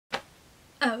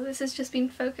Oh, this has just been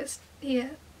focused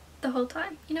here the whole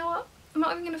time. You know what? I'm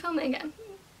not even going to film it again.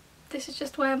 This is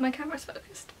just where my camera's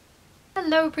focused.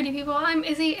 Hello pretty people, I'm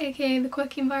Izzy, aka The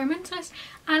Quirky Environmentalist,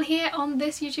 and here on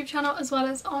this YouTube channel as well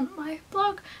as on my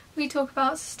blog we talk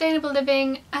about sustainable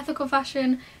living, ethical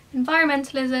fashion,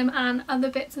 environmentalism and other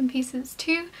bits and pieces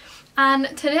too.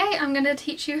 And today I'm going to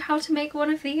teach you how to make one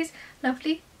of these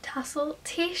lovely tassel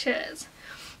t-shirts.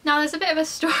 Now there's a bit of a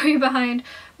story behind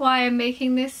why I'm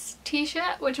making this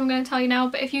t-shirt, which I'm going to tell you now,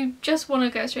 but if you just want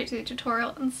to go straight to the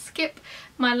tutorial and skip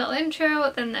my little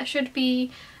intro, then there should be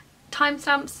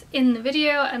timestamps in the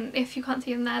video, and if you can't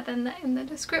see them there then they're in the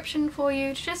description for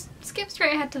you to just skip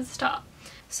straight ahead to the start.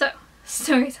 So,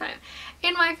 story time.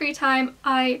 In my free time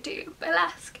I do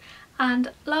burlesque,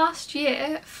 and last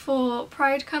year for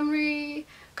Pride Cymru,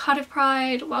 Cardiff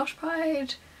Pride, Welsh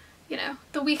Pride, you know,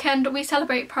 the weekend we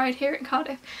celebrate Pride here in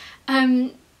Cardiff,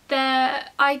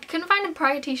 I couldn't find a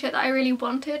Pride t-shirt that I really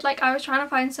wanted. Like, I was trying to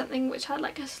find something which had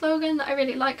like a slogan that I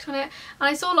really liked on it, and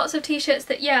I saw lots of t-shirts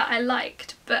that, yeah, I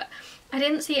liked, but I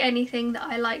didn't see anything that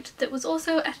I liked that was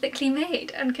also ethically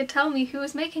made and could tell me who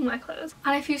was making my clothes.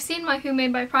 And if you've seen my Who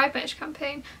Made My Pride merch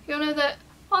campaign, you'll know that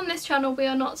on this channel we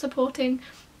are not supporting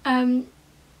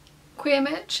queer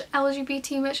merch,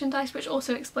 LGBT merchandise, which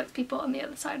also exploits people on the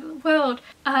other side of the world.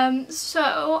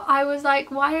 So I was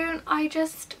like, why don't I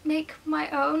just make my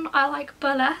own? I like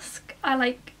burlesque, I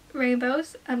like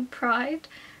rainbows and pride,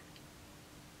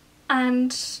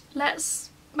 and let's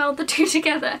meld the two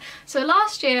together. So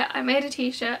last year I made a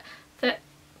t-shirt that,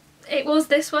 it was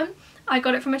this one. I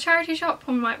got it from a charity shop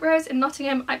on White Rose in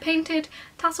Nottingham. I painted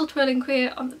tassel twirling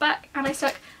queer on the back and I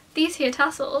stuck these here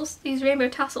tassels, these rainbow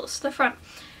tassels, to the front.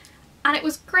 And it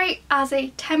was great as a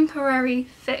temporary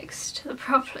fix to the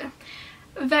problem.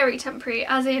 Very temporary,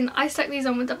 as in I stuck these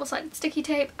on with double-sided sticky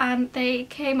tape and they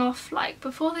came off like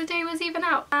before the day was even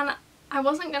out. And I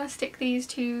wasn't going to stick these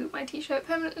to my t-shirt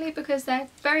permanently because they're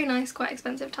very nice, quite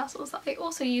expensive tassels that I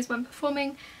also use when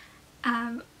performing,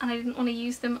 and I didn't want to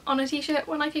use them on a t-shirt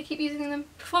when I could keep using them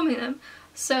performing them.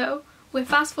 So we're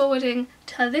fast forwarding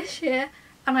to this year,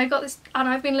 and I got this, and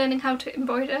I've been learning how to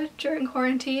embroider during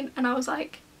quarantine, and I was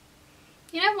like,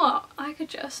 you know what, I could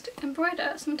just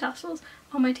embroider some tassels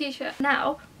on my t-shirt.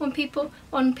 Now when people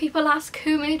ask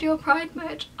who made your Pride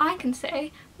merch, I can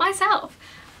say myself,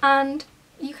 and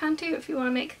you can too if you want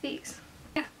to make these.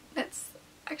 Yeah, let's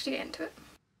actually get into it.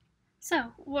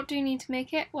 So what do you need to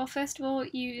make it? Well, first of all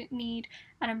you need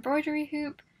an embroidery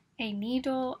hoop, a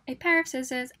needle, a pair of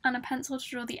scissors and a pencil to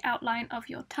draw the outline of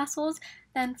your tassels.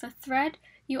 Then for thread,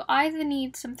 you either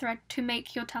need some thread to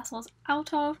make your tassels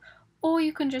out of, or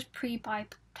you can just pre-buy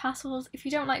tassels. If you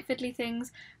don't like fiddly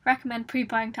things, recommend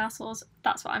pre-buying tassels.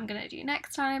 That's what I'm going to do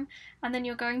next time. And then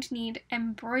you're going to need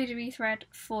embroidery thread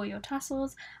for your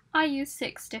tassels. I use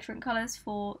 6 different colours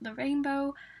for the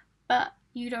rainbow, but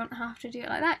you don't have to do it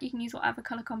like that. You can use whatever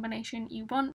colour combination you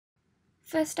want.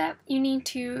 First step, you need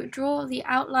to draw the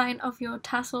outline of your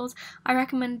tassels. I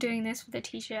recommend doing this with the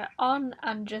t-shirt on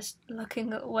and just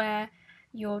looking at where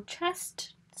your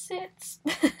chest sits.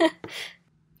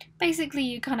 Basically,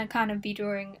 you kind of be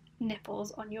drawing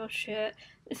nipples on your shirt,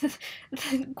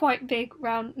 quite big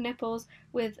round nipples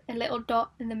with a little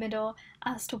dot in the middle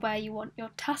as to where you want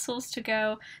your tassels to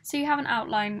go, so you have an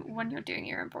outline when you're doing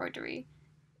your embroidery.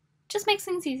 Just makes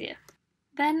things easier.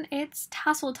 Then it's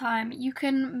tassel time. You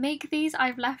can make these.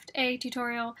 I've left a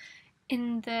tutorial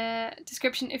in the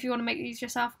description if you want to make these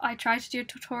yourself. I tried to do a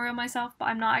tutorial myself, but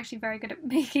I'm not actually very good at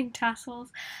making tassels.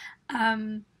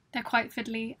 They're quite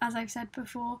fiddly, as I've said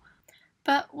before.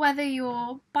 But whether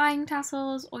you're buying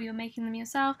tassels or you're making them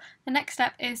yourself, the next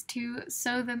step is to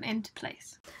sew them into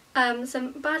place.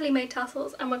 Some badly made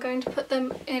tassels, and we're going to put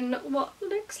them in what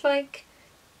looks like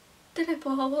the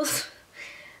nipple holes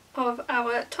of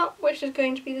our top, which is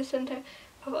going to be the centre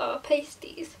of our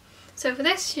pasties. So for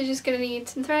this you're just going to need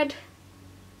some thread,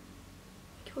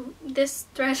 this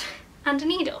thread and a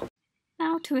needle.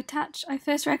 Now to attach, I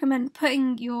first recommend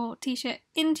putting your t-shirt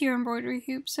into your embroidery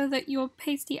hoop so that your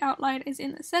pasty outline is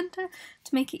in the centre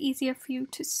to make it easier for you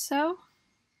to sew.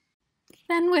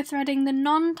 Then we're threading the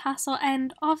non-tassel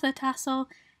end of the tassel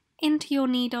into your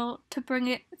needle to bring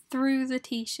it through the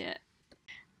t-shirt.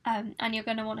 And you're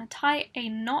going to want to tie a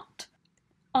knot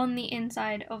on the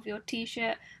inside of your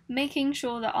t-shirt, making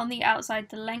sure that on the outside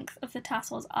the length of the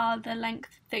tassels are the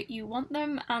length that you want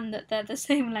them and that they're the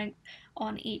same length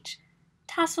on each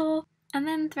tassel. And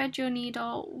then thread your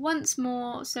needle once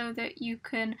more so that you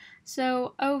can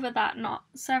sew over that knot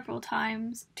several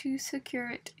times to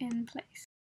secure it in place.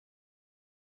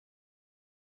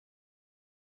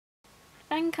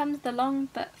 Then comes the long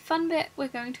but fun bit. We're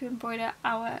going to embroider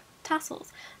our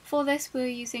tassels. For this we're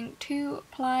using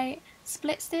 2-ply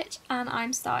split stitch and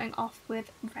I'm starting off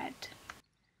with red.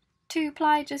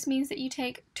 2-ply just means that you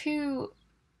take 2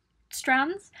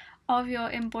 strands of your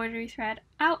embroidery thread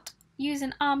out, use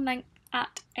an arm length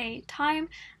at a time,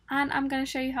 and I'm going to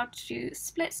show you how to do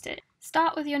split stitch.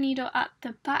 Start with your needle at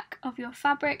the back of your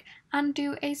fabric and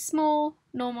do a small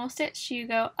normal stitch. You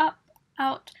go up,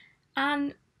 out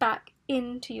and back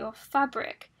into your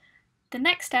fabric. The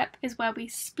next step is where we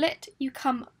split. You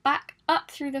come back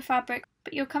up through the fabric,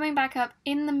 but you're coming back up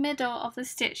in the middle of the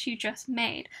stitch you just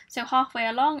made. So halfway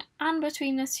along and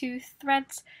between the 2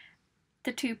 threads,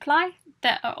 the 2-ply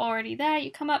that are already there,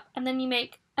 you come up and then you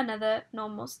make another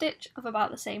normal stitch of about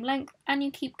the same length, and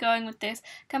you keep going with this,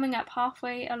 coming up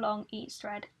halfway along each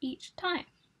thread each time.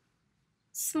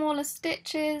 Smaller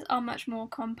stitches are much more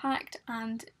compact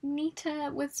and neater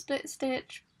with split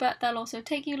stitch, but they'll also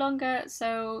take you longer,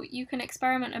 so you can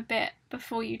experiment a bit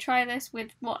before you try this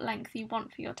with what length you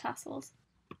want for your tassels.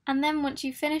 And then once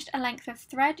you've finished a length of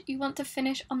thread, you want to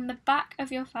finish on the back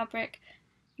of your fabric.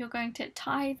 You're going to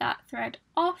tie that thread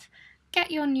off,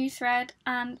 get your new thread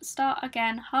and start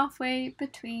again halfway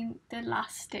between the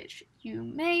last stitch you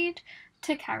made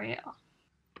to carry it on.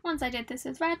 Once I did this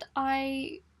with red,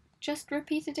 I just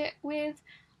repeated it with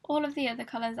all of the other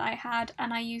colours I had,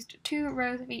 and I used 2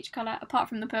 rows of each colour apart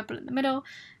from the purple in the middle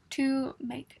to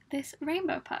make this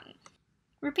rainbow pattern.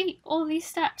 Repeat all these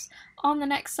steps on the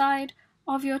next side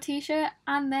of your t-shirt,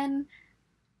 and then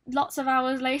lots of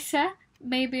hours later,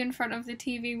 maybe in front of the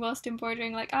TV whilst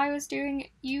embroidering like I was doing,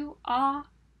 you are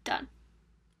done.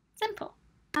 Simple.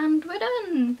 And we're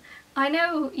done! I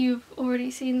know you've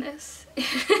already seen this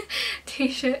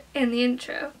t-shirt in the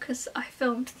intro because I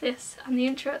filmed this and the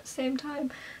intro at the same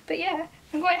time, but yeah,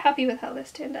 I'm quite happy with how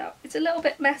this turned out. It's a little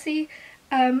bit messy.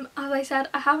 As I said,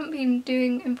 I haven't been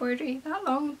doing embroidery that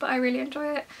long, but I really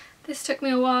enjoy it. This took me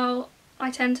a while. I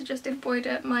tend to just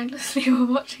embroider mindlessly while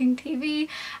watching TV,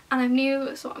 and I'm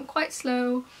new, so I'm quite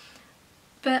slow.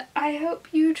 But I hope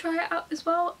you try it out as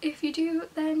well. If you do,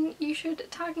 then you should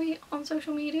tag me on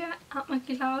social media at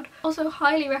MonkeyCloud. Also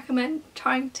highly recommend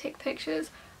trying to take pictures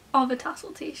of a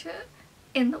tassel t-shirt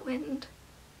in the wind.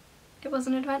 It was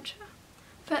an adventure.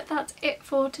 But that's it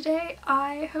for today.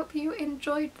 I hope you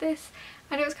enjoyed this.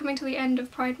 I know it's coming to the end of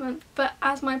Pride Month, but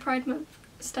as my Pride Month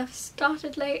stuff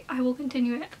started late, I will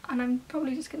continue it, and I'm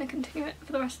probably just going to continue it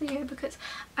for the rest of the year because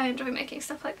I enjoy making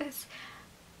stuff like this.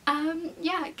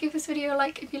 Yeah, give this video a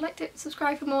like if you liked it,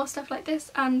 subscribe for more stuff like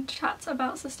this and chats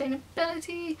about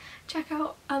sustainability. Check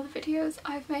out other videos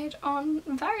I've made on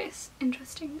various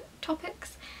interesting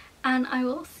topics, and I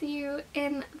will see you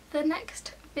in the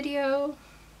next video.